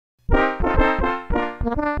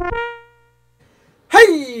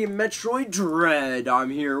Hey, Metroid Dread. I'm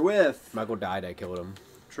here with... Michael died, I killed him.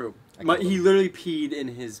 True. He literally peed in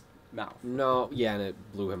his mouth. No, yeah, and it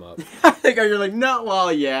blew him up. I think you're like, no,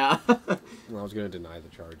 well, yeah. Well, I was going to deny the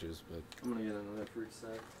charges, but... I'm going to get another fruit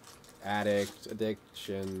set.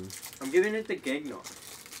 Addiction. I'm giving it to Gegnar.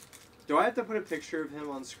 Do I have to put a picture of him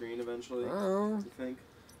on screen eventually? Oh. You think?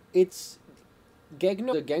 It's...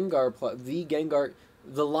 Gegnar, the Gengar...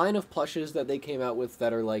 The line of plushes that they came out with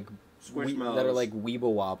that are like... Squishmallows. That are like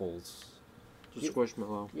Weeble Wobbles. Just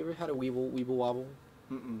Squishmallow. You ever had a Weeble Wobble?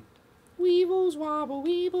 Mm-mm. Weebles wobble,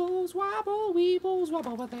 Weebles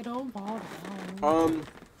wobble, but they don't fall down.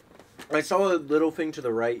 I saw a little thing to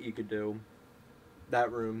the right you could do.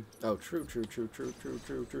 That room. Oh, true.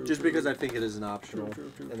 Just because I think it is an optional,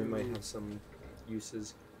 and it might have some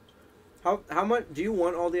uses. How much do you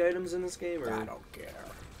want all the items in this game? Or? I don't care.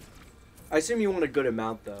 I assume you want a good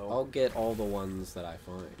amount, though. I'll get all the ones that I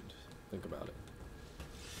find. Think about it.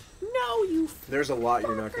 No, you. There's a lot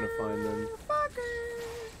you're not gonna find then.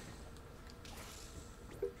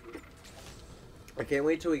 I can't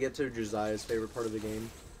wait till we get to Josiah's favorite part of the game.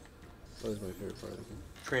 What is my favorite part of the game?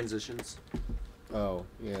 Transitions. Oh,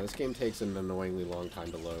 yeah, this game takes an annoyingly long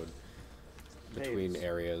time to load between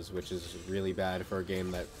areas, which is really bad for a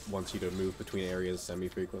game that wants you to move between areas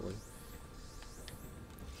semi-frequently.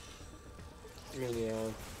 I mean,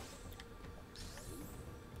 yeah.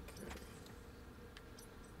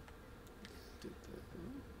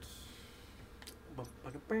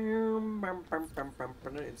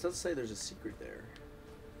 It does say there's a secret there.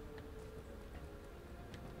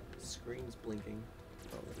 Screen's blinking.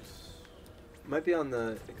 Oh, Might be on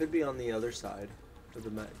the. It could be on the other side of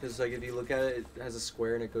the map. Because like if you look at it, it has a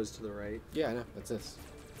square and it goes to the right. yeah, I know. That's this.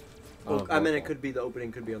 Well, I mean, it could be the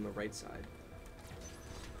opening. Could be on the right side.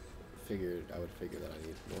 I would figure that I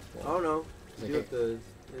need morph Oh ball. no. You have to.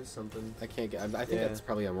 There's something. I can't get. I think that's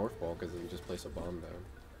probably a morph ball because you just place a bomb down.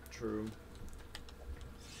 True.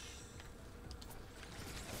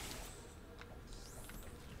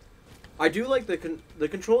 I do like the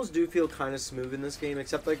controls do feel kind of smooth in this game,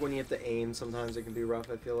 except like when you have to aim, sometimes it can be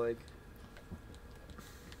rough, I feel like.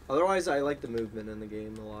 Otherwise, I like the movement in the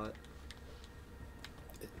game a lot.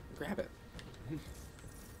 Grab it.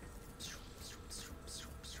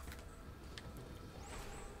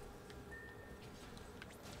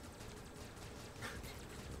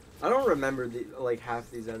 I don't remember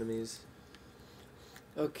half these enemies.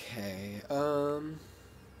 Okay,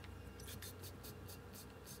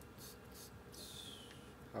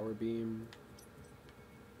 Power beam.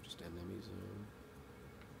 Just enemy zone.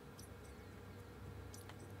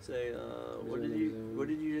 Say, what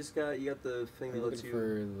did you just got? You got the thing that lets you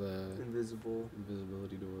for the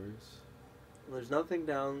invisibility doors. Well, there's nothing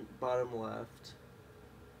down bottom left.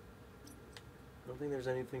 I don't think there's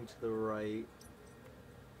anything to the right.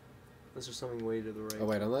 Unless there's something way to the right. Oh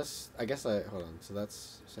wait, hold on. So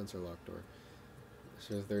that's sensor lock door.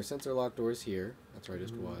 So there's sensor lock doors here. That's where I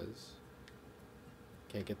just was.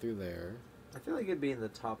 Can't get through there. I feel like it'd be in the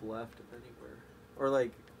top left of anywhere. Or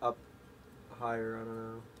like up higher, I don't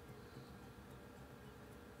know.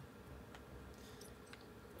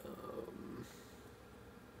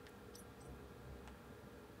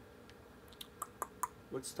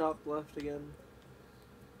 What's top left again?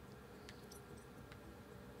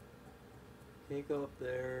 Can't go up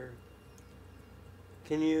there.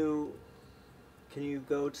 Can you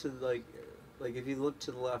go to like if you look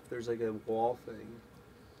to the left, there's like a wall thing.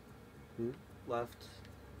 Left.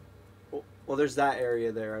 Well, there's that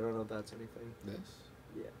area there. I don't know if that's anything. This?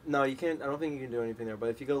 Yeah. No, you can't. I don't think you can do anything there. But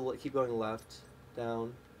if you go, keep going left,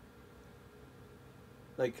 down.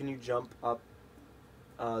 Like, can you jump up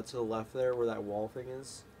to the left there where that wall thing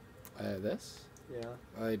is? This? Yeah.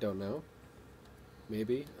 I don't know.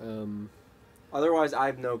 Maybe. Otherwise, I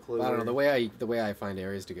have no clue. I don't know. The way I find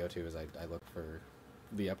areas to go to is I look for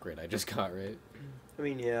the upgrade I just got, right? I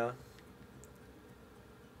mean, yeah.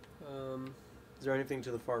 Is there anything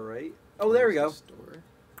to the far right? Oh, there we go. Store.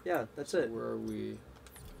 Yeah, that's it. Where are we?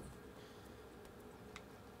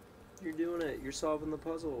 You're doing it. You're solving the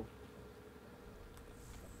puzzle.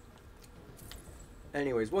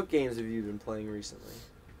 Anyways, what games have you been playing recently?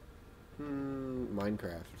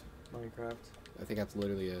 Minecraft. Minecraft. I think that's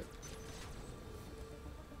literally it.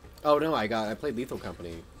 Oh no, I played Lethal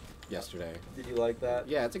Company yesterday. Did you like that?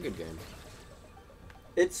 Yeah, it's a good game.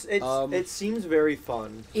 It seems very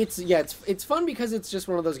fun. It's fun because it's just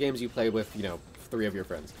one of those games you play with, 3 of your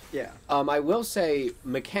friends. Yeah. I will say,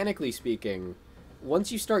 mechanically speaking,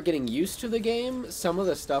 once you start getting used to the game, some of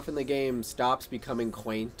the stuff in the game stops becoming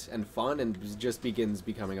quaint and fun and just begins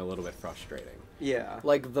becoming a little bit frustrating. Yeah.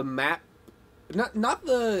 Like, the map not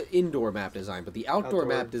the indoor map design, but the outdoor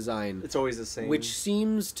map design. It's always the same. Which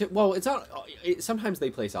seems to it's not. Sometimes they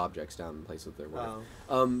place objects down in places they're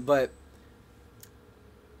worth.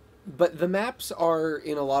 But the maps are,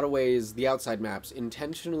 in a lot of ways, the outside maps,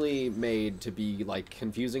 intentionally made to be, like,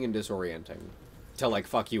 confusing and disorienting. To, like,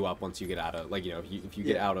 fuck you up once you get out of, like, you know, if you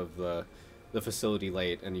get out of the facility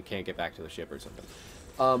late and you can't get back to the ship or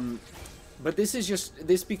something. But this is just,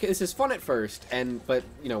 this is fun at first, but,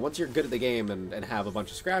 you know, once you're good at the game and have a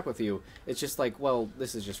bunch of scrap with you, it's just like, well,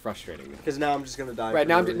 this is just frustrating. Because now I'm just gonna die. Right,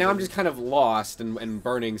 now I'm just kind of lost and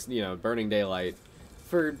burning, you know, burning daylight.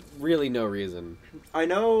 For really no reason. I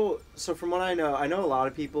know. So from what I know a lot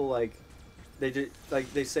of people like, they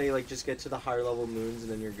say like just get to the higher level moons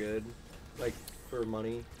and then you're good, like for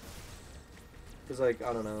money. Cause like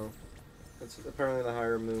I don't know, apparently the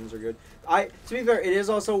higher moons are good. To be fair, it is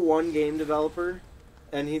also one game developer,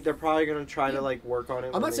 and they're probably gonna try to like work on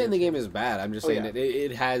it. I'm not saying the game is bad. I'm just saying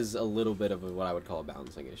it has a little bit of what I would call a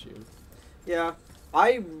balancing issue. Yeah,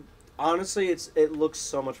 honestly it looks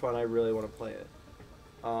so much fun. I really want to play it.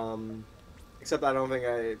 Except I don't think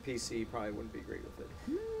PC probably wouldn't be great with it.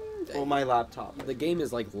 Well, my laptop. The game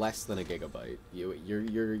is like less than a gigabyte.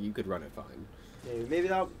 You could run it fine.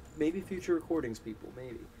 Maybe future recordings, people.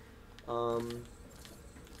 Maybe we'll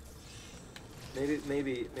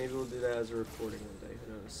do that as a recording one day.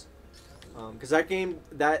 Who knows? Because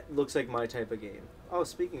that looks like my type of game. Oh,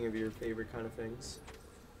 speaking of your favorite kind of things.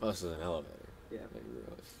 Oh, this is an elevator. Yeah.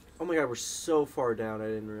 Oh my god, we're so far down. I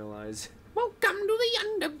didn't realize. Welcome to the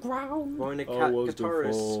underground. Going to Katari.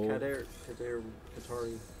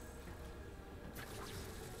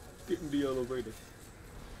 Get in the elevator.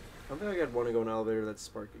 I don't think I'd want to go in an elevator that's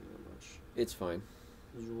sparking that much. It's fine.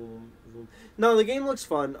 No, the game looks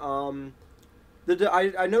fun. I know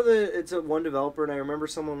that it's a one developer, and I remember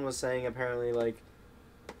someone was saying apparently like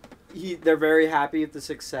they're very happy with the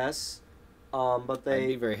success. But I'd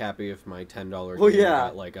be very happy if my $10 game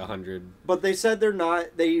got like 100. But they said they're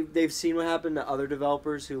not. They've seen what happened to other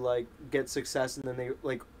developers who like get success and then they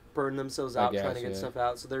like burn themselves out trying to get stuff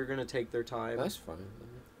out. So they're gonna take their time. That's fine.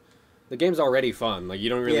 The game's already fun. Like you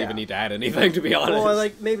don't really even need to add anything, to be honest. Well,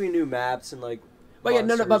 like maybe new maps and like. But yeah,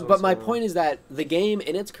 but my point is that the game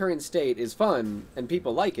in its current state is fun and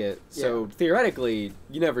people like it. So theoretically,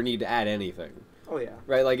 you never need to add anything. Oh yeah.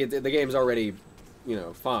 Right, like the game's already, you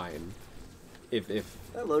know, fine. If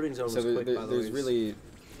that loading zone was quick, by the way. There's really,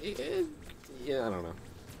 yeah, I don't know.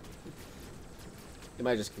 It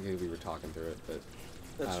might just because we were talking through it, but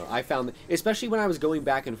I don't know. I found, especially when I was going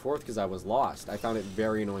back and forth because I was lost, I found it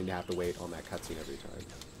very annoying to have to wait on that cutscene every time.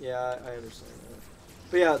 Yeah, I understand that.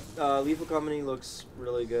 But yeah, Lethal Company looks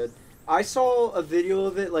really good. I saw a video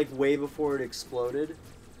of it like way before it exploded,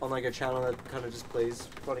 on like a channel that kind of just plays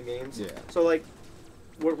funny games. Yeah. So like.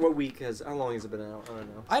 What week how long has it been out?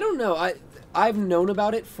 I don't know. I've known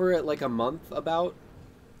about it for like a month about.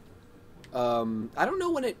 I don't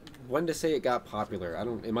know when to say it got popular.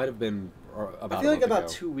 it might have been about. I feel like about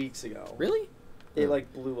 2 weeks ago. Really? It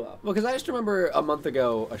like blew up. Well, because I just remember a month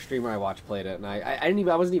ago a streamer I watched played it, and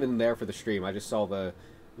I wasn't even there for the stream. I just saw the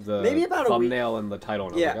maybe about thumbnail and the title.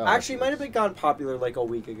 And yeah, actually, it might have been gone popular like a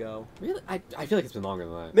week ago. Really? I feel like it's been longer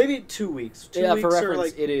than that. Maybe 2 weeks. 2 weeks for reference,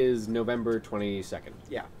 like, it is November 22nd.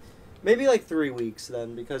 Yeah, maybe like 3 weeks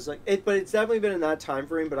then, because like but it's definitely been in that time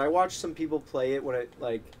frame. But I watched some people play it when it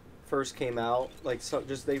like first came out. Like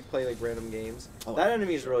they play like random games. Oh, that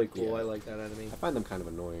enemy is really cool. Yeah. I like that enemy. I find them kind of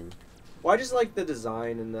annoying. Well, I just like the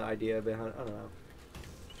design and the idea behind. I don't know.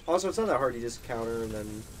 Also, it's not that hard. You just counter and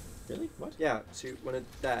then. Really? What? Yeah. So when it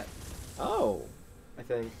that. Oh. I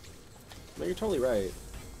think. No, you're totally right.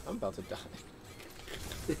 I'm about to die.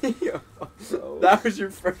 That was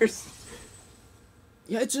your first.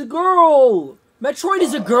 Yeah, it's a girl. Metroid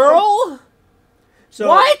is a girl. So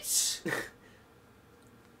what?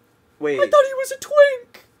 Wait. I thought he was a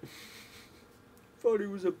twink. Thought he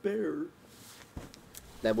was a bear.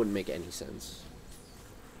 That wouldn't make any sense.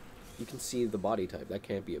 You can see the body type. That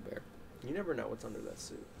can't be a bear. You never know what's under that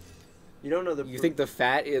suit. You don't know the. You think the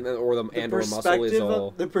fat or muscle is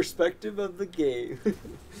all the perspective of the game.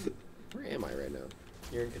 Where am I right now?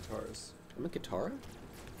 You're in Katara's. I'm in Katara.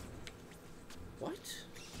 What?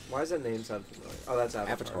 Why does that name sound familiar? Oh, that's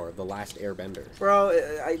Avatar, the last Airbender. Bro,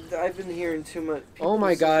 I've been hearing too much. Oh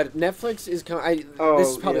my God, Netflix is coming. This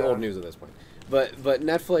is probably old news at this point. But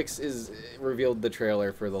Netflix is revealed the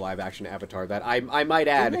trailer for the live action Avatar that I might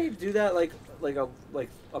add. Didn't they do that like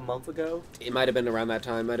a month ago? It might have been around that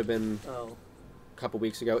time. Might have been a couple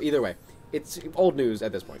weeks ago. Either way, it's old news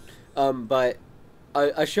at this point. But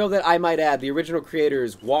a show that I might add, the original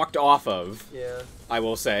creators walked off of. Yeah. I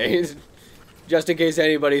will say, just in case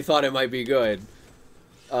anybody thought it might be good.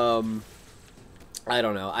 I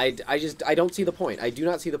don't know. I don't see the point. I do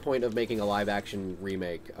not see the point of making a live-action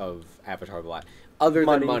remake of Avatar: The Last. Other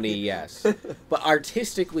than money, yes. But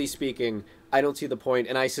artistically speaking, I don't see the point,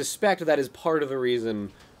 and I suspect that is part of the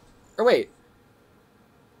reason... Or wait.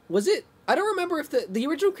 Was it... I don't remember if the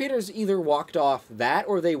original creators either walked off that,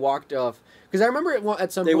 or they walked off... Because I remember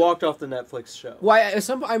at some point... They walked off the Netflix show. Well, I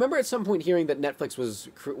remember at some point hearing that Netflix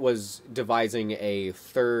was devising a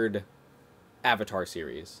third Avatar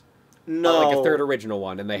series. No. Like a third original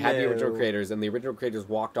one, and they had the original creators, and the original creators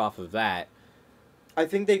walked off of that. I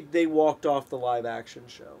think they walked off the live action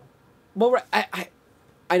show. Well, I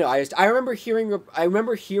know. I remember hearing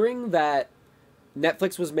that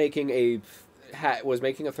Netflix was making a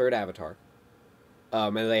third Avatar,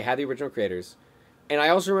 and they had the original creators, and I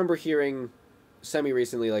also remember hearing semi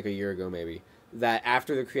recently, like a year ago maybe, that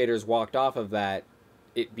after the creators walked off of that,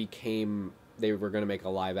 it became they were going to make a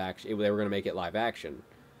live action. They were going to make it live action.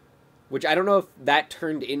 Which I don't know if that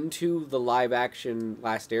turned into the live action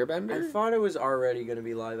Last Airbender. I thought it was already going to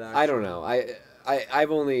be live action. I don't know. I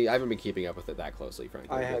haven't been keeping up with it that closely,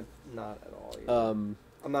 frankly. I have not at all. Either.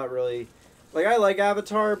 I'm not really like I like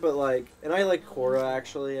Avatar, but and I like Korra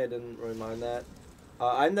actually. I didn't really mind that.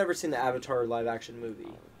 I've never seen the Avatar live action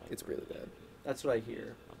movie. It's really bad. That's what I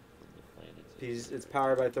hear. It's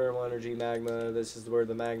powered by thermal energy magma. This is where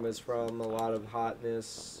the magma is from. A lot of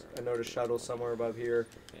hotness. I noticed shuttle somewhere above here.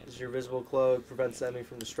 This is your visible cloak. Prevents the enemy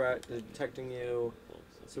from detecting you.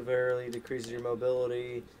 Severely decreases your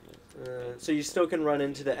mobility. So you still can run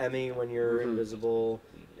into the enemy when you're invisible.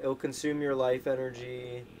 It'll consume your life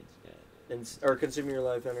energy. Or consume your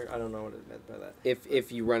life energy. I don't know what it meant by that.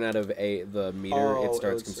 If you run out of the meter, it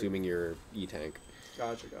starts consuming your E-tank.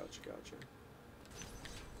 Gotcha.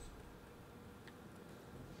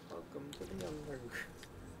 Welcome to the underground.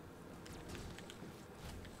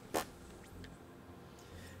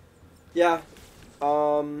 Yeah.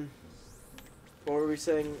 What were we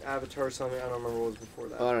saying? Avatar something? I don't remember what was before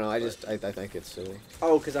that. I don't know. I think it's silly.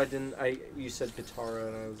 Oh, because you said Katara,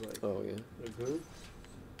 and I was like... Oh, yeah. Like, who?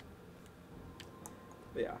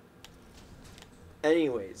 But yeah.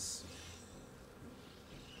 Anyways.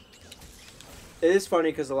 It is funny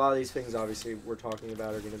because a lot of these things, obviously, we're talking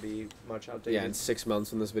about are going to be much outdated. Yeah, in 6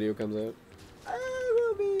 months when this video comes out.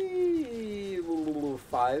 It will be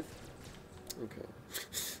 5. Okay.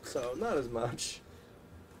 So, not as much.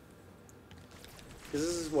 Because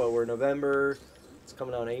this is what, we're November. It's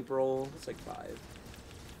coming out in April. It's like 5.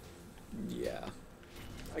 Yeah.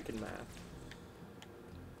 I can math.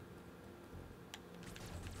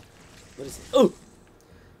 What is it? Oh!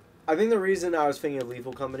 I think the reason I was thinking of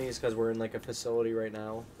Lethal Company is because we're in like a facility right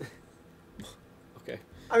now. Okay.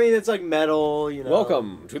 I mean, it's like metal, you know.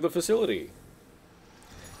 Welcome to the facility.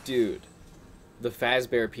 Dude, the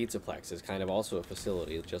Fazbear Pizzaplex is kind of also a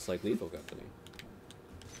facility, just like Lethal Company.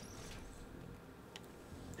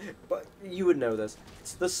 But you would know this.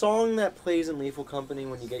 It's the song that plays in Lethal Company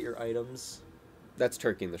when you get your items. That's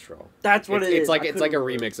Turkey in the Stroll. That's what it is. It's like a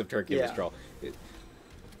remix of Turkey in the Stroll.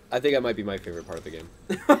 I think that might be my favorite part of the game.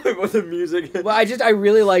 With the music. Well, I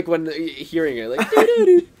really like when hearing it, like. Yeah.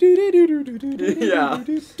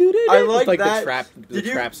 I like that. The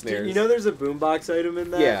trap snares. You know, there's a boombox item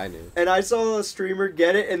in that. Yeah, I knew. And I saw a streamer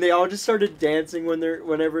get it, and they all just started dancing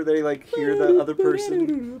whenever they like hear the other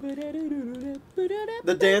person.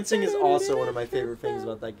 The dancing is also one of my favorite things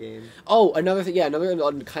about that game. Oh, another thing. Yeah, another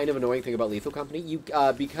kind of annoying thing about Lethal Company. You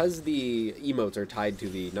because the emotes are tied to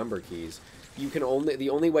the number keys. The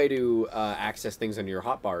only way to access things on your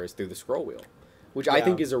hotbar is through the scroll wheel, which I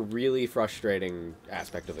think is a really frustrating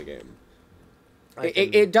aspect of the game.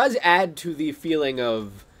 It does add to the feeling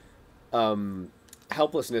of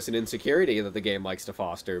helplessness and insecurity that the game likes to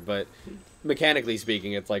foster, but mechanically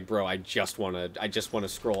speaking, it's like, bro, I just wanna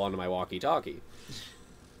scroll onto my walkie-talkie.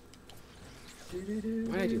 Why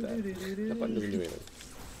did I do that? That button doesn't do anything.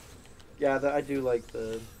 Yeah, I do like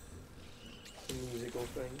the musical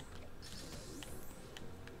thing.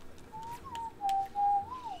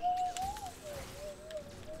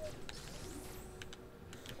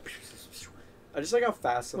 I just like how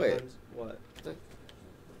fast sometimes. Wait. What?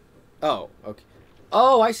 Oh, okay.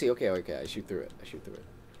 Oh, I see. Okay. I shoot through it.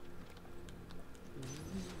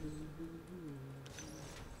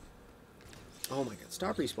 Oh my god!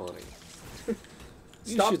 Stop respawning.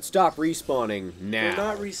 You should stop respawning now. They're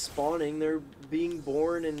not respawning. They're being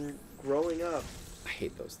born and growing up. I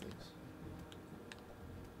hate those things.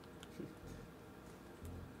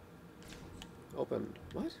 Open.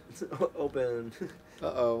 What? Open.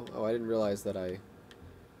 Uh-oh. Oh, I didn't realize that I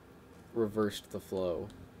reversed the flow.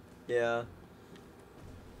 Yeah.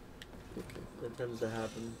 Okay. That tends to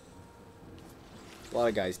happen. A lot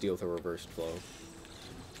of guys deal with a reversed flow.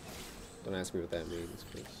 Don't ask me what that means,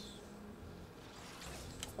 please.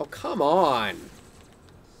 Oh, come on!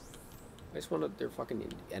 I just wanted their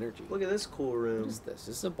fucking energy. Look at this cool room. What is this? Is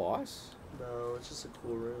this a boss? No, it's just a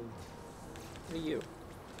cool room. What are you?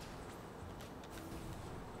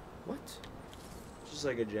 What? Just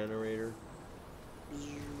like a generator.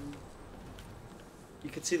 You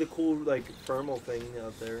can see the cool, like, thermal thing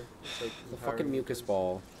out there. It's like The fucking mucus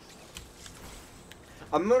ball.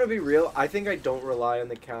 I'm gonna be real. I think I don't rely on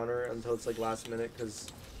the counter until it's like last minute, because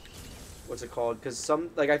what's it called? Because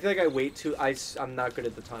I feel like I wait too. I'm not good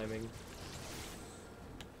at the timing.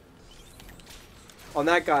 On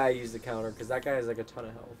that guy, I use the counter because that guy has like a ton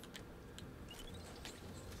of health.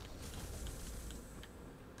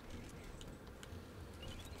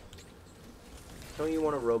 Don't you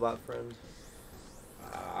want a robot friend?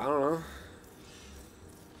 I don't know.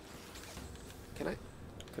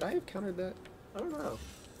 Could I have countered that? I don't know.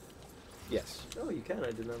 Yes. Oh, you can.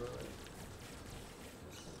 I did not know that.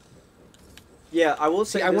 Yeah, I will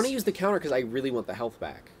say. See, I want to use the counter because I really want the health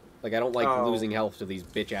back. Like, I don't like losing health to these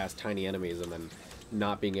bitch-ass tiny enemies and then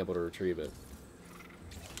not being able to retrieve it.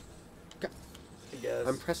 I guess.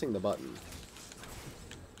 I'm pressing the button.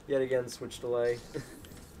 Yet again, switch delay.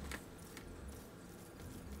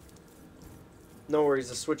 No worries,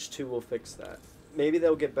 the Switch 2 will fix that. Maybe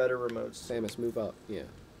they'll get better remotes. Samus, move up. Yeah.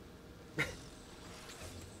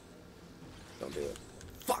 Don't do it.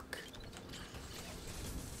 Fuck!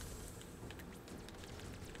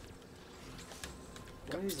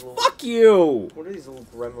 What are these little, Fuck you! what are these little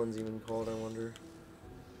gremlins even called, I wonder?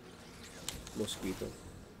 Mosquito.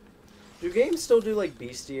 Do games still do, like,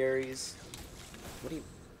 bestiaries? What do you...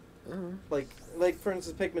 I don't know. Like, for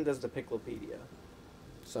instance, Pikmin does the Piclopedia.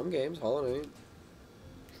 Some games, Hollow Knight.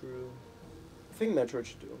 True. I think Metroid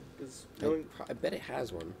should do them, because I bet it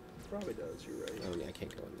has one. probably does, you're right. Oh yeah, I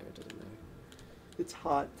can't go in there, it doesn't matter. It's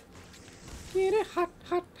hot. Get it hot,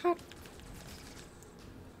 hot, hot.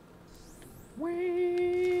 Where?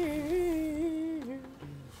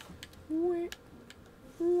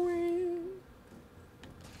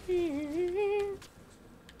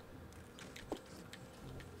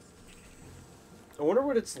 I wonder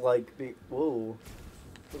what it's like being... Whoa.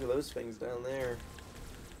 Look at those things down there.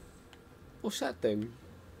 What's that thing?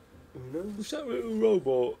 Who knows? What's that little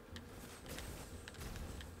robot?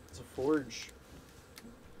 It's a forge.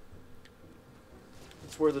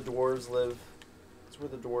 It's where the dwarves live. It's where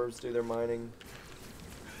the dwarves do their mining.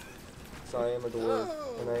 So I am a dwarf,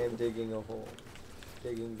 and I am digging a hole.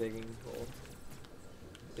 Digging hole.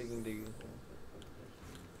 Digging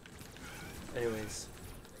hole. Anyways.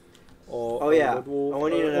 Oh yeah, I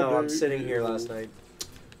want you to know I'm sitting here last night.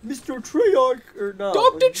 Mr. Treyarch, or no?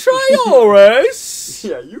 Dr. Trayaurus!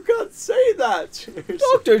 Yeah, you can't say that!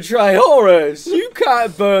 Dr. Trayaurus, you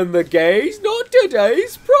can't burn the gays, not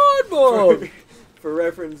today's Pride Month! For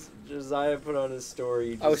reference, Josiah put on his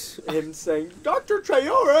story him saying, Dr.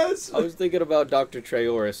 Trayaurus! I was thinking about Dr.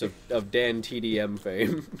 Trayaurus of Dan TDM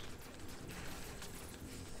fame.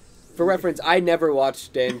 For reference, I never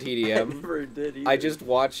watched Dan TDM. I never did either. I just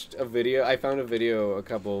watched a video. I found a video a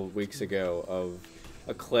couple weeks ago of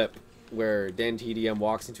a clip where Dan TDM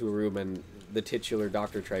walks into a room and the titular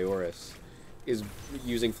Dr. Trayaurus is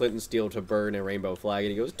using flint and steel to burn a rainbow flag,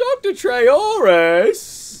 and he goes, Dr.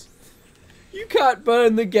 Trayaurus! You can't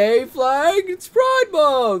burn the gay flag, it's Pride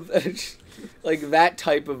Month! Like, that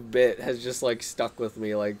type of bit has just, like, stuck with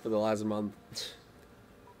me, like, for the last month.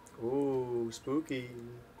 Ooh, spooky.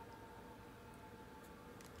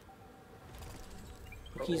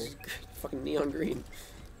 He's fucking neon green.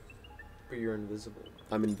 But you're invisible.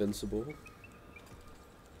 I'm invincible.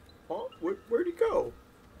 Huh? Where'd he go?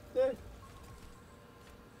 Yeah.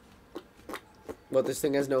 What, this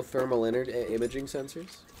thing has no thermal imaging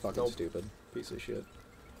sensors? Fucking Nope. stupid. Piece of shit.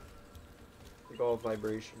 They go off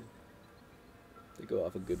vibration. They go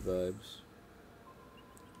off of good vibes.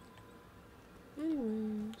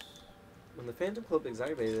 Anyways. When the Phantom Clip is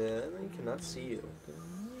activated, then he cannot see you.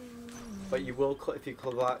 But you will, if you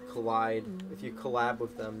collide, if you collab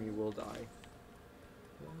with them, you will die.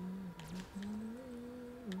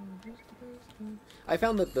 I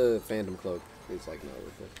found that the Phantom Cloak is, like, not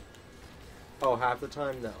worth it. Oh, half the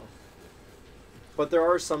time, no. But there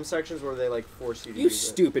are some sections where they, like, force you to You use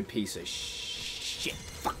stupid piece of shit.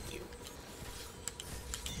 Fuck you.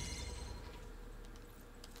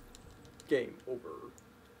 Game over.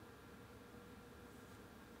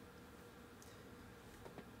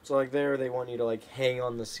 So, like, there they want you to, like, hang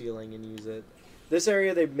on the ceiling and use it. This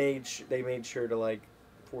area they made sure to, like,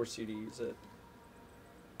 force you to use it.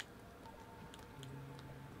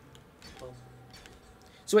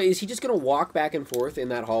 So wait, is he just gonna walk back and forth in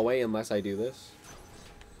that hallway unless I do this?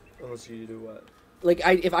 Unless you do what? Like,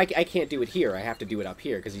 if I can't do it here, I have to do it up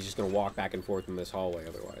here, because he's just gonna walk back and forth in this hallway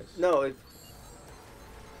otherwise. No,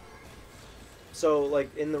 so,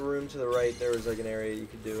 like, in the room to the right, there was, like, an area you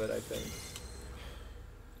could do it, I think.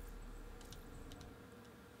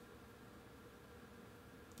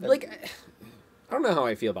 Like, I don't know how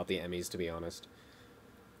I feel about the Emmys, to be honest.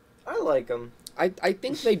 I like them. I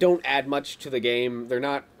think they don't add much to the game. They're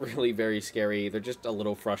not really very scary. They're just a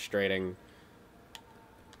little frustrating.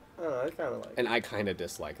 I don't know, I kind of like And I kind of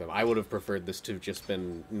dislike them. I would have preferred this to have just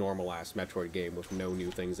been normal-ass Metroid game with no new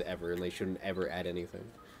things ever, and they shouldn't ever add anything.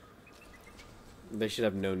 They should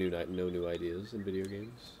have no new ideas in video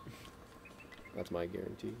games. That's my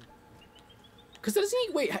guarantee. Because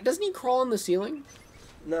doesn't he crawl on the ceiling?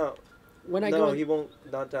 No. No, he won't.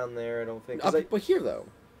 Not down there, I don't think. But here, though.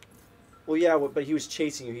 Well, yeah, but he was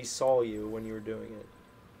chasing you. He saw you when you were doing it.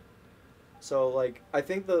 So, like, I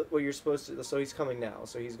think what you're supposed to... So he's coming now.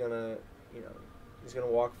 So he's gonna, you know, he's gonna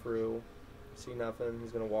walk through, see nothing.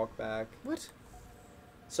 He's gonna walk back. What?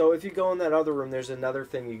 So if you go in that other room, there's another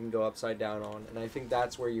thing you can go upside down on. And I think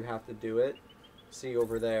that's where you have to do it. See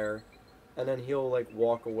over there. And then he'll, like,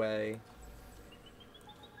 walk away.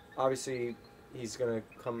 Obviously, he's gonna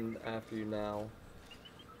come after you now.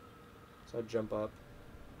 So I'd jump up.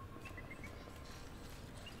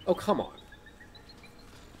 Oh, come on.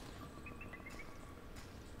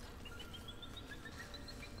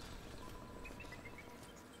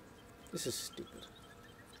 This is stupid.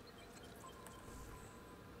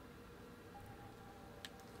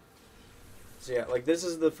 So yeah, like, this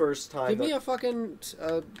is the first time... Give me a fucking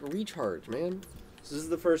recharge, man. So this is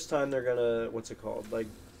the first time they're gonna... What's it called? Like,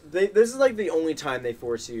 this is, like, the only time they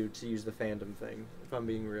force you to use the fandom thing, if I'm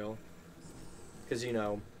being real. Because, you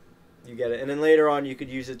know, you get it. And then later on, you could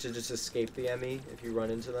use it to just escape the Emmy if you run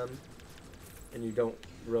into them. And you don't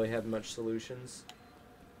really have much solutions.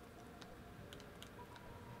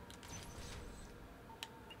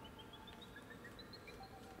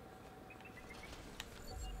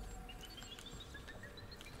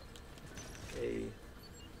 Okay.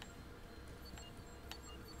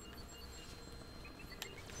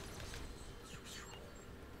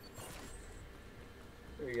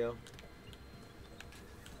 There you go.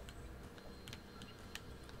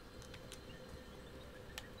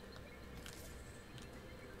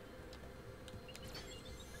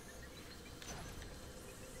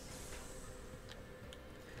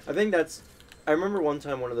 I think that's... I remember one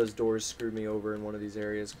time one of those doors screwed me over in one of these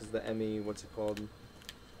areas because the Emmy, what's it called,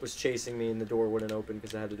 was chasing me and the door wouldn't open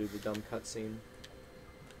because I had to do the dumb cutscene.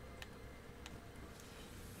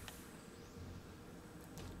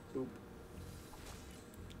 Oop.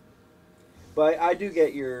 But I do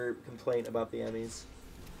get your complaint about the Emmys.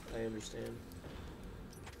 I understand.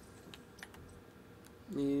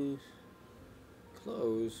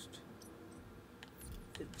 Closed.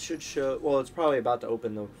 It should show... Well, it's probably about to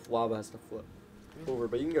open. The lava has to flip over,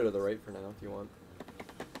 but you can go to the right for now if you want.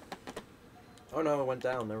 Oh no, it went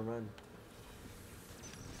down. Never mind.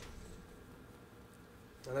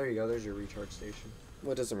 Oh, there you go. There's your recharge station.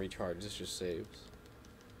 Well, it doesn't recharge. It just saves.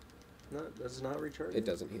 No, does it not recharge? It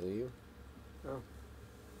doesn't heal you. Oh.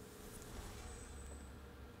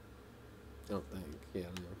 I don't think. Yeah,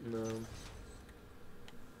 no. No.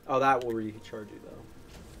 Oh, that will recharge you, though.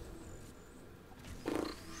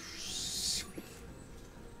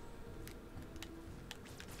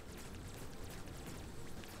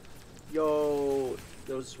 Yo,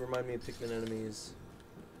 those remind me of Pikmin enemies.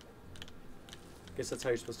 Guess that's how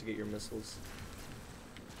you're supposed to get your missiles.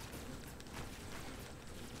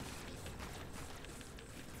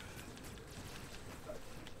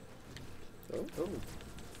 Oh. Oh.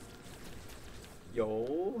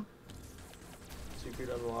 Yo. Secret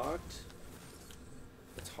unlocked.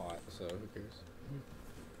 It's hot, so who cares?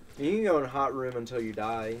 You can go in hot room until you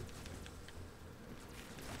die.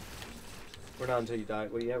 Or not until you die.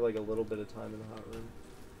 Well, you have like a little bit of time in the hot room.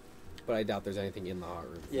 But I doubt there's anything in the hot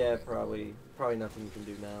room. Yeah, probably nothing you can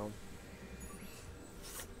do now.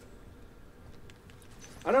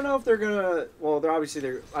 I don't know if they're gonna... Well, they're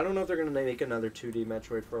obviously... I don't know if they're gonna make another 2D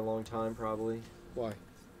Metroid for a long time, probably. Why?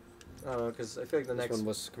 I don't know, because I feel like the This next... one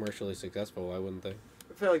was commercially successful, why wouldn't they?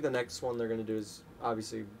 I feel like the next one they're gonna do is,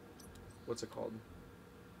 obviously... What's it called?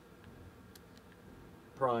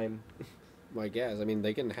 Prime. Well, I guess. I mean,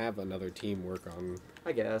 they can have another team work on...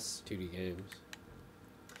 I guess. 2D games.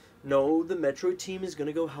 No, the Metroid team is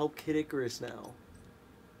gonna go help Kid Icarus now.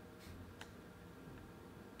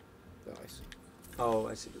 Oh, I see. Oh,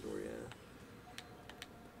 I see the door, yeah.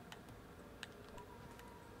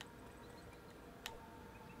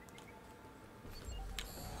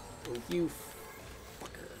 You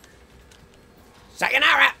fucker.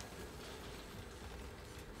 Sayonara!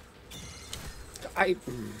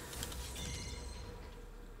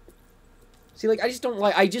 See, like, I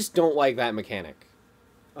just don't like that mechanic.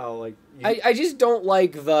 Oh, like... I just don't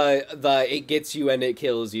like the it gets you and it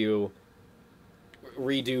kills you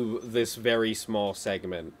redo this very small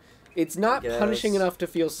segment. It's not punishing enough to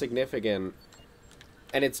feel significant,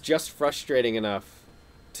 and it's just frustrating enough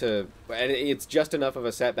and it's just enough of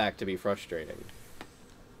a setback to be frustrating.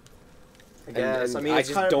 I guess. And I mean, I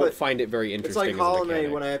just don't find it very interesting. It's like Hollow Knight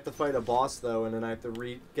when I have to fight a boss, though, and then I have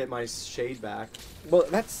to get my shade back. Well,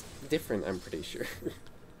 that's different, I'm pretty sure.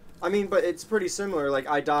 I mean, but it's pretty similar. Like,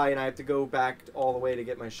 I die and I have to go back all the way to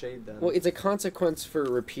get my shade then. Well, it's a consequence for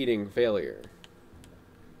repeating failure.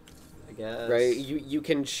 I guess. Right? You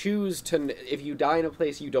can choose to... If you die in a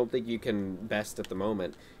place you don't think you can best at the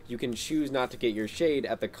moment, you can choose not to get your shade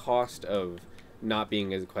at the cost of not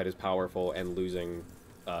being quite as powerful and losing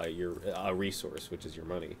your resource, which is your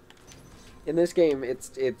money. In this game,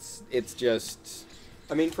 it's just...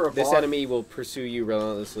 I mean, for a this boss, enemy will pursue you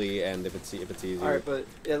relentlessly, and if it's easier. All right, but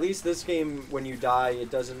at least this game, when you die, it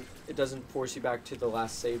doesn't force you back to the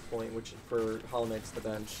last save point, which for Hollow Knight's the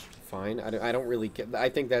bench. Fine. I don't really care. I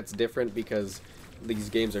think that's different because these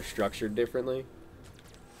games are structured differently.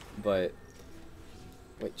 But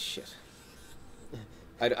wait, shit.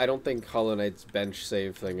 I don't think Hollow Knight's bench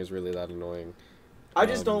save thing is really that annoying. I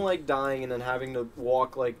just don't like dying and then having to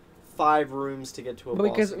walk like 5 rooms to get to a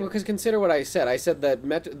boss. Because consider what I said. I said that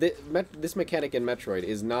this mechanic in Metroid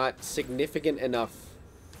is not significant enough,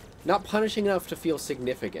 not punishing enough to feel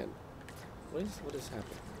significant. What is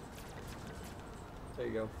happening? There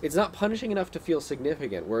you go. It's not punishing enough to feel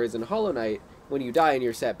significant, whereas in Hollow Knight, when you die and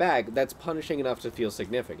you're set back, that's punishing enough to feel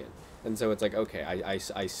significant. And so it's like, okay,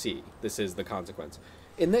 I see. This is the consequence.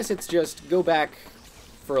 In this, it's just go back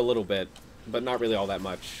for a little bit, but not really all that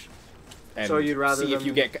much. And so you'd rather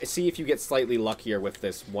see if you get slightly luckier with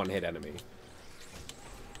this one-hit enemy,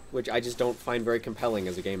 which I just don't find very compelling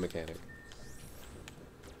as a game mechanic.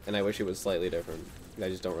 And I wish it was slightly different. I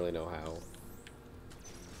just don't really know how.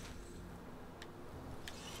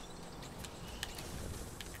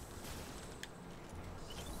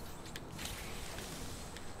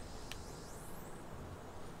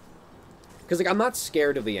 Because like I'm not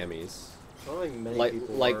scared of the Emmys. I don't think many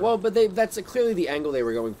people are. Well, but that's clearly the angle they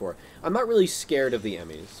were going for. I'm not really scared of the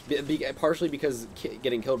Emmys, partially because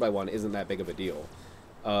getting killed by one isn't that big of a deal.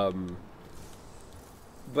 But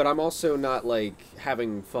I'm also not like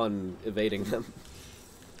having fun evading them.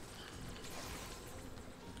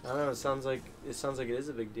 I don't know. It sounds like it is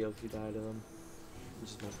a big deal if you die to them. I'm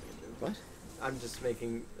just making a joke. What? I'm just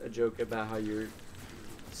making a joke about how you're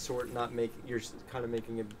kind of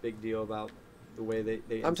making a big deal about the way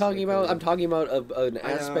they I'm talking about an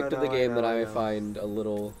aspect of the game that I find a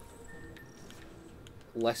little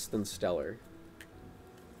less than stellar.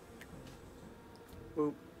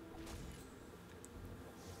 Boop.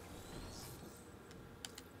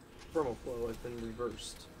 Thermal flow has been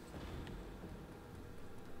reversed.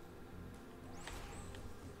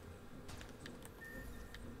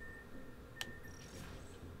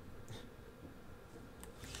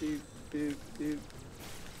 Doop, doop, doop.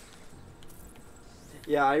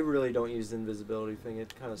 Yeah, I really don't use the invisibility thing.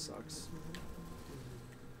 It kind of sucks.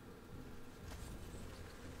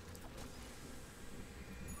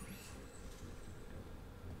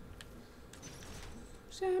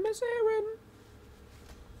 Samus Aran,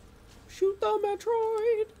 shoot the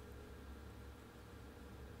Metroid.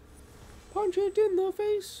 Punch it in the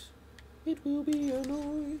face. It will be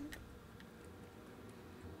annoyed.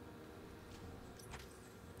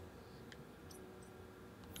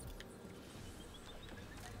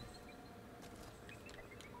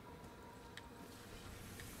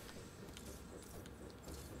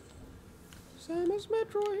 Samus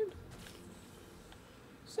Metroid.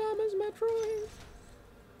 Samus Metroid.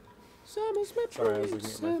 Samus Metroid. Sorry, I was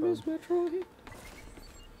looking at my Samus Metroid.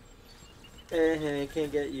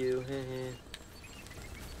 Can't get you.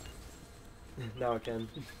 Now I can.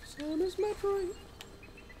 Samus Metroid.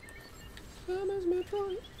 Samus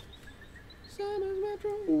Metroid. Samus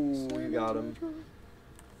Metroid. Ooh, you got him.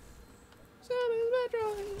 Samus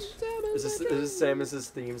Metroid. Samus Is this Samus's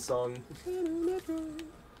theme song? Samus Metroid.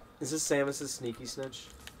 Is this Samus's sneaky snitch?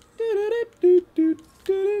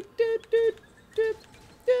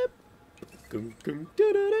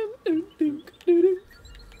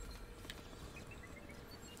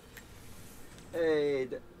 Hey,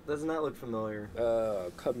 doesn't that look familiar?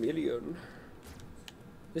 Chameleon.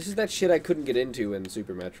 This is that shit I couldn't get into in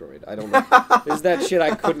Super Metroid. I don't know. This is that shit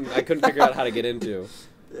I couldn't figure out how to get into.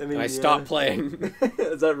 I mean, and I stopped playing.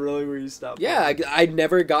 Is that really where you stopped? Yeah, I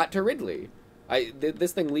never got to Ridley.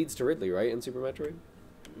 This thing leads to Ridley, right? In Super Metroid?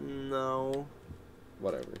 No.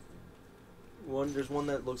 Whatever. There's one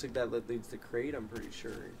that looks like that leads to Kraid, I'm pretty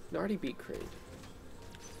sure. I already beat Kraid.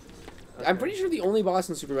 Okay. I'm pretty sure the only boss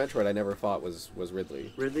in Super Metroid I never fought was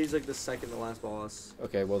Ridley. Ridley's like the second to last boss.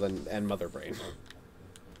 Okay, well then, and Mother Brain.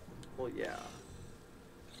 Well, yeah.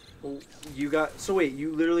 Well, wait,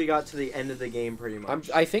 you literally got to the end of the game pretty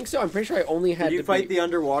much. I think so. I'm pretty sure I only had Did you fight the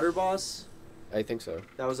underwater boss? I think so.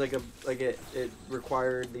 That was it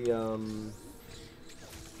required the I don't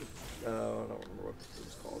remember what it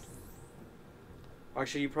was called.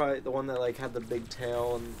 Actually, you probably the one that like had the big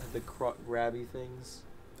tail and had the grabby things.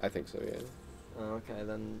 I think so, yeah. Oh, okay,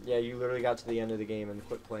 then yeah, you literally got to the end of the game and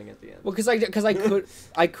quit playing at the end. Well, because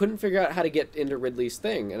I couldn't figure out how to get into Ridley's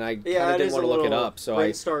thing, and I kind of didn't want to look it up. So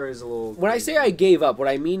Bright Star is a little. When crazy. I say I gave up, what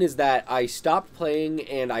I mean is that I stopped playing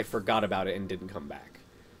and I forgot about it and didn't come back.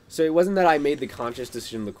 So it wasn't that I made the conscious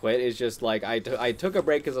decision to quit. It's just like I took a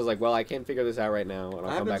break because I was like, well, I can't figure this out right now, and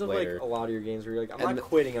I'll come back later. Like a lot of your games where you're like, I'm not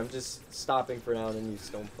quitting, I'm just stopping for now, and then you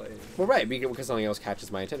just don't play anymore. Well, right, because something else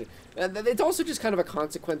catches my attention. It's also just kind of a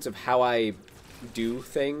consequence of how I do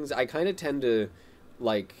things. I kind of tend to,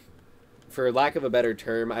 like, for lack of a better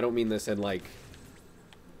term, I don't mean this in like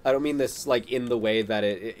in the way that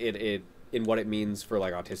it in what it means for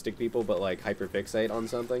like autistic people, but like hyperfixate on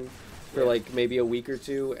something for like maybe a week or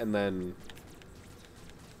two, and then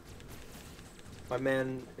my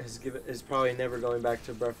man is probably never going back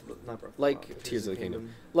to Tears of the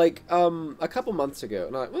Kingdom. Like a couple months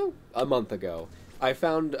ago, a month ago, I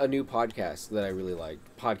found a new podcast that I really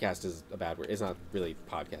liked. Podcast is a bad word. It's not really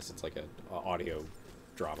podcast. It's like an audio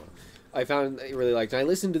drama. I found I really liked. And I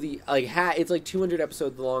listened to it's like 200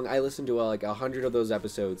 episodes long. I listened to like 100 of those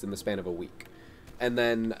episodes in the span of a week, and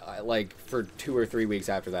then like for 2 or 3 weeks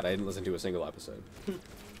after that, I didn't listen to a single episode.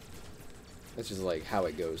 That's just like how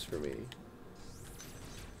it goes for me.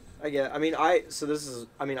 I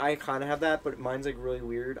kind of have that, but mine's like really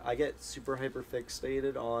weird. I get super hyper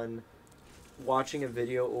fixated on watching a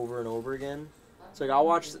video over and over again. So like I'll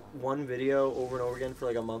watch one video over and over again for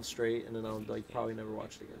like a month straight, and then I'll like probably never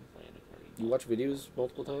watch it again. You watch videos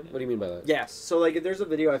multiple times? What do you mean by that? Yes. So like if there's a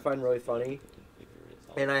video I find really funny,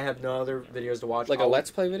 and I have no other videos to watch, like a Let's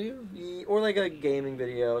Play video, or like a gaming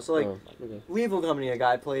video. So like Weevil Company, a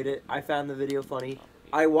guy played it. I found the video funny.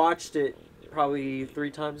 I watched it probably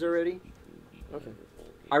 3 times already. Okay.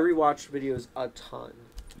 I rewatched videos a ton.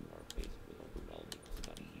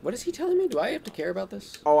 What is he telling me? Do I have to care about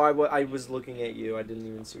this? Oh, I was looking at you. I didn't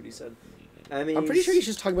even see what he said. Emmys. I'm pretty sure he's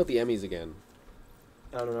just talking about the Emmys again.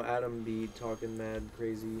 I don't know. Adam B talking mad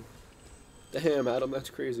crazy. Damn, Adam, that's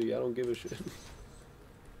crazy. I don't give a shit.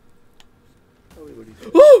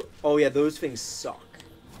 Oh yeah, those things suck.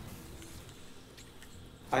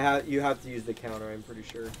 You have to use the counter. I'm pretty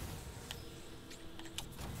sure.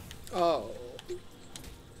 Oh.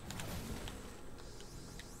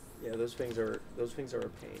 Yeah, those things are a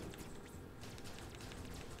pain.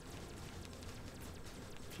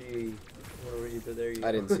 Gee, what you did there?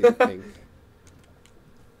 I didn't see the pink.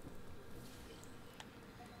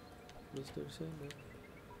 Mr. Sandman,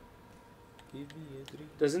 give me a drink.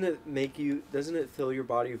 Doesn't it fill your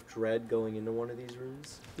body with dread going into one of these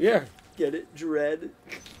rooms? Yeah. Get it? Dread?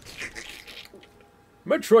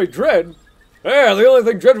 Metroid Dread? Yeah, the only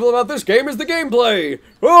thing dreadful about this game is the gameplay!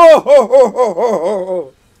 Oh, ho, ho, ho, ho,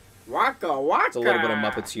 ho. Waka waka! It's a little bit of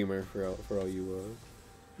Muppets humor for all you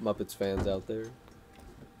Muppets fans out there.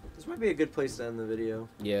 This might be a good place to end the video.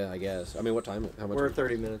 Yeah, I guess. I mean, what time? How much? We're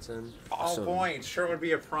 30 minutes in. Awesome. Oh boy, it sure would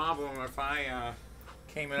be a problem if I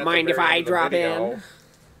came in at Mind the if very I end of the drop video. in?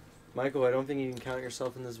 Michael, I don't think you can count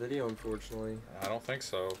yourself in this video, unfortunately. I don't think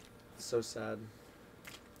so. It's so sad.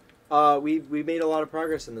 We made a lot of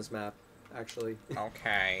progress in this map, actually.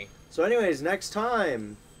 Okay. So anyways, next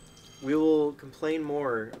time, we will complain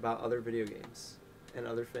more about other video games and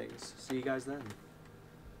other things. See you guys then.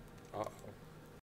 Uh-oh.